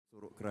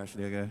Sorok crush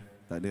dia ke?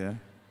 Tak ada eh?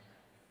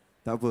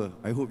 Tak apa.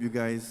 I hope you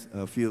guys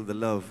feel the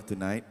love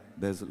tonight.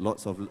 There's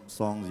lots of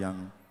songs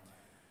yang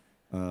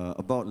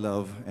about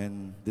love,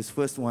 and this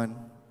first one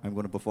I'm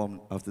going to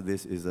perform after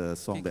this is a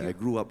song that I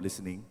grew up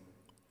listening.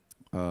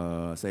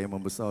 Saya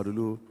membesar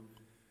dulu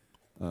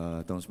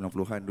tahun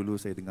 90-an dulu,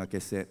 saya dengar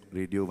kaset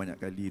radio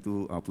banyak kali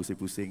tu,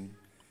 pusing-pusing.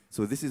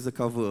 So this is a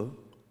cover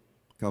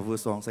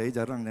song. Saya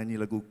jarang nyanyi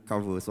lagu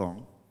cover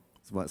song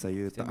sebab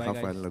saya tak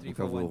hafal lagu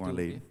cover orang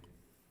lain.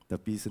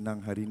 Tapi senang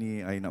hari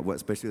ni I nak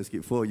buat special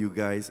sikit for you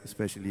guys,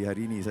 especially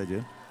hari ni saja.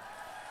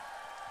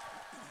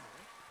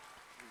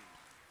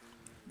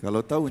 Kalau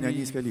tahu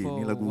nyanyi sekali,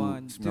 ni lagu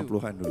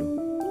 90-an dulu.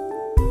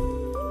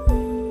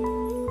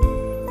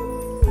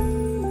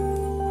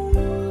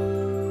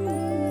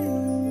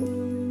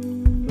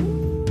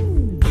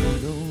 I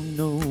don't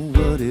know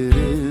what it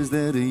is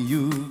that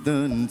you've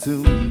done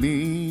to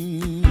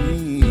me,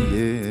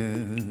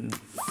 yeah.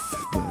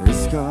 But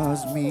it's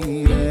caused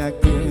me to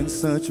act in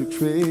such a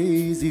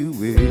crazy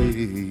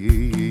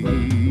way.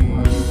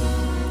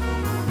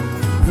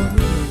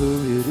 Whatever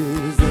it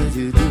is that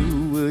you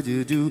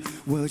do,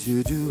 what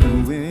you're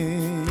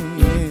doing,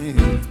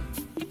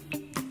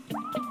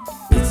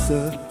 it's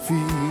a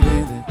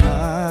feeling that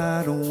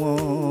I don't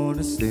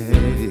wanna stay.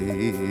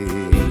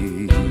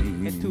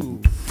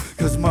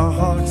 Cause my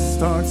heart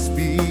starts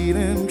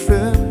beating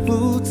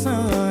triple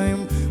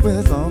time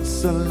with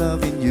thoughts of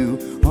loving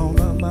you on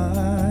my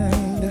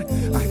mind.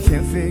 I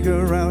can't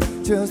figure out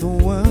just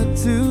what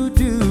to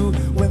do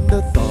when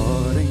the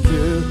thought of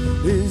you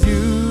is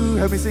you.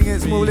 Help me sing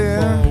it smoothly.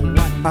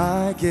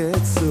 I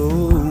get so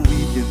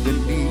weak in the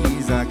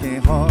knees, I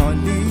can't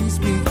hardly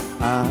speak.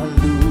 I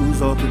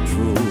lose all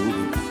control.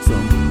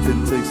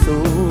 Something takes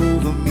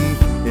over me.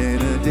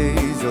 In a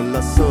daze, your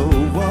love so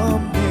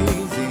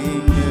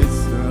amazing.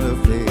 It's a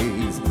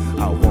phase.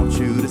 I want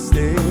you to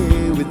stay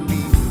with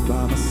me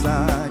by my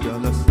side. Your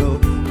love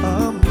so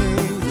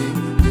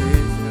amazing.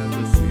 It's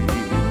never seen.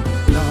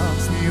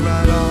 Knocks me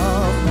right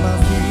off my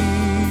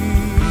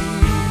feet.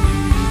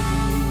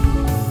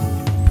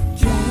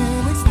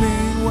 Can't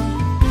explain why.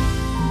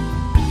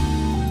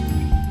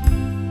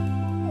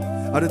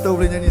 Ada tahu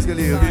boleh nyanyi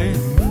sekali, okay?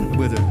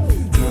 Betul.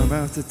 Time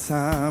after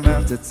time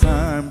after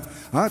time,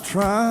 I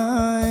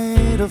try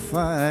to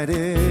fight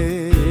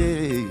it.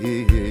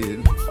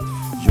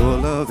 Your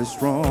love is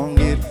strong,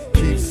 it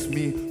keeps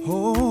me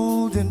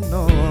holding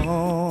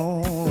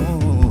on.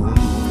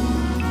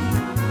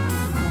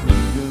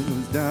 It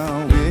goes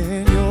down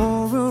when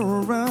you're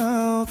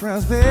around,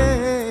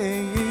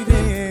 translating.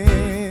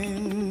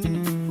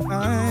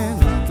 I'm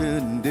in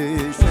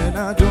condition,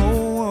 I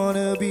don't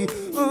wanna be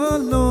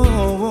alone.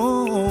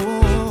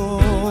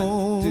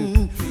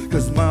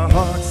 Cause my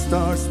heart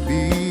starts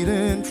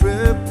beating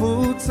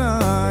triple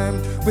time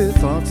with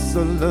thoughts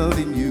of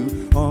loving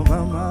you on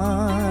my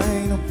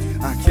mind.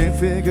 I can't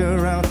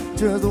figure out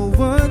just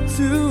what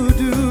to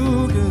do,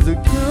 cause the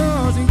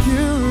cause and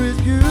cure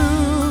is you.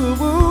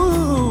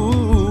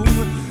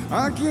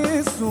 I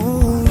get so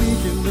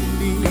weak in the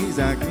knees,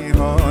 I can't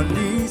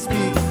hardly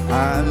speak.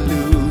 I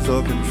lose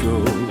all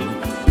control.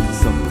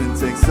 Something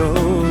takes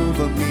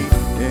over me.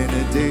 In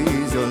a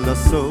daze, your love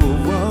so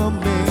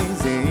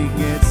amazing.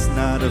 It's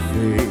not a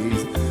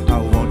phase. I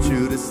want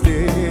you to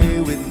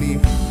stay with me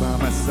by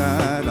my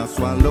side. I'll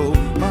swallow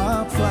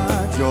my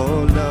pride.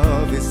 Your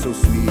love is so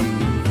sweet,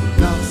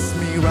 knocks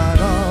me right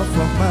off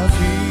of my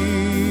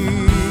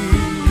feet.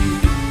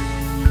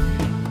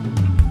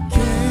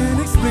 Can't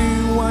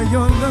explain why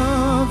your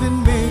love, it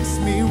makes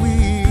me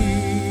weak.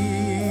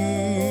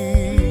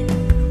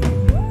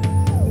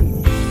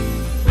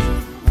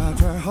 I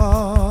try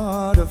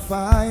hard to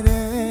fight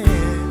it,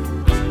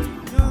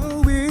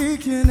 no, we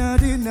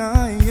cannot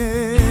deny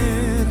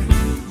it.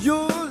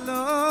 Your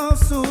love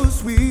so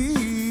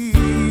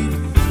sweet,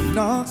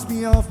 knocks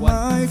me off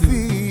my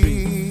feet.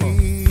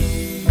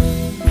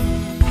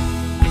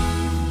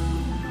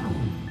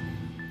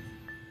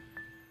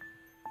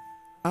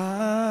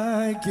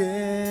 I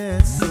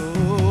get so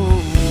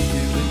weak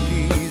in the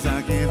knees,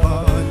 I can't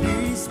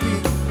hardly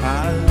speak.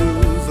 I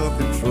lose all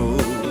control.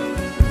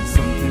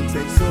 Something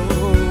takes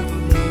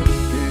over me.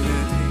 In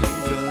a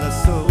daze, your love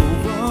so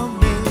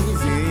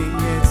amazing.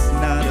 It's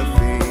not a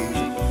phase.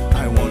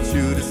 I want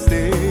you to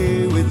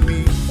stay with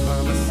me by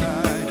my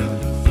side.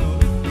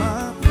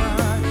 My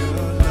pride,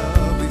 your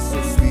love is so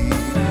sweet.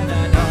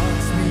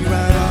 Knocks me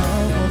right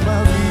off of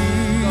my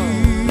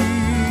feet.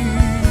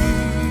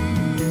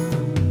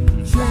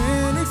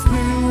 Can't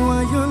explain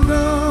why your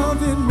love,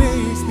 it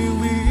makes me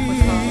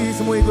weak.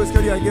 Semua ikut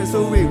sekali. I get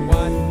so weak.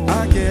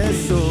 I get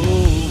so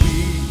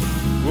weak.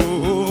 Oh,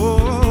 oh,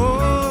 oh,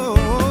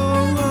 oh,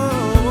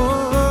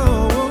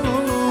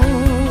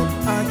 oh.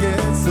 I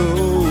get so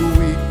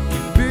weak.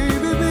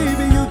 Baby,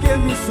 baby, you get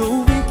me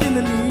so weak in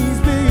the knees,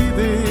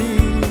 baby.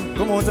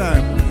 Come on,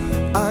 time.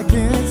 I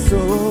get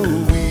so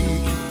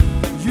weak.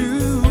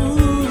 You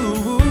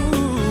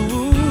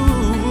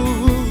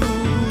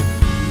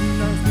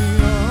knock me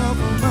off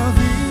of my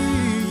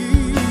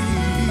feet.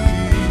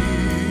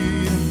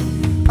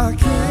 I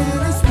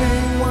can't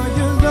explain why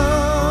your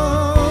love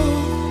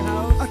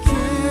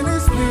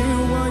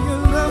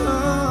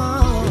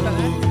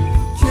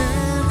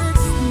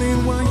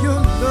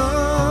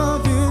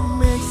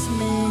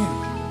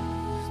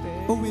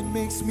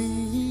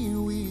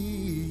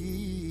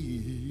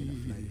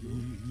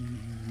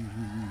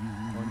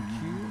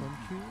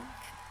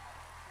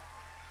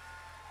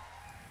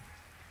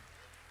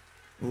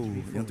Oh,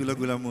 yang tu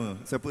lagu lama.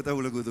 Siapa tahu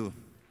lagu tu?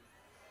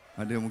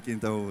 Ada mungkin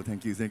tahu.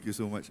 Thank you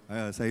so much.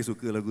 Saya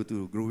suka lagu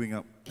tu. Growing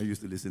up, I used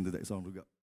to listen to that song juga.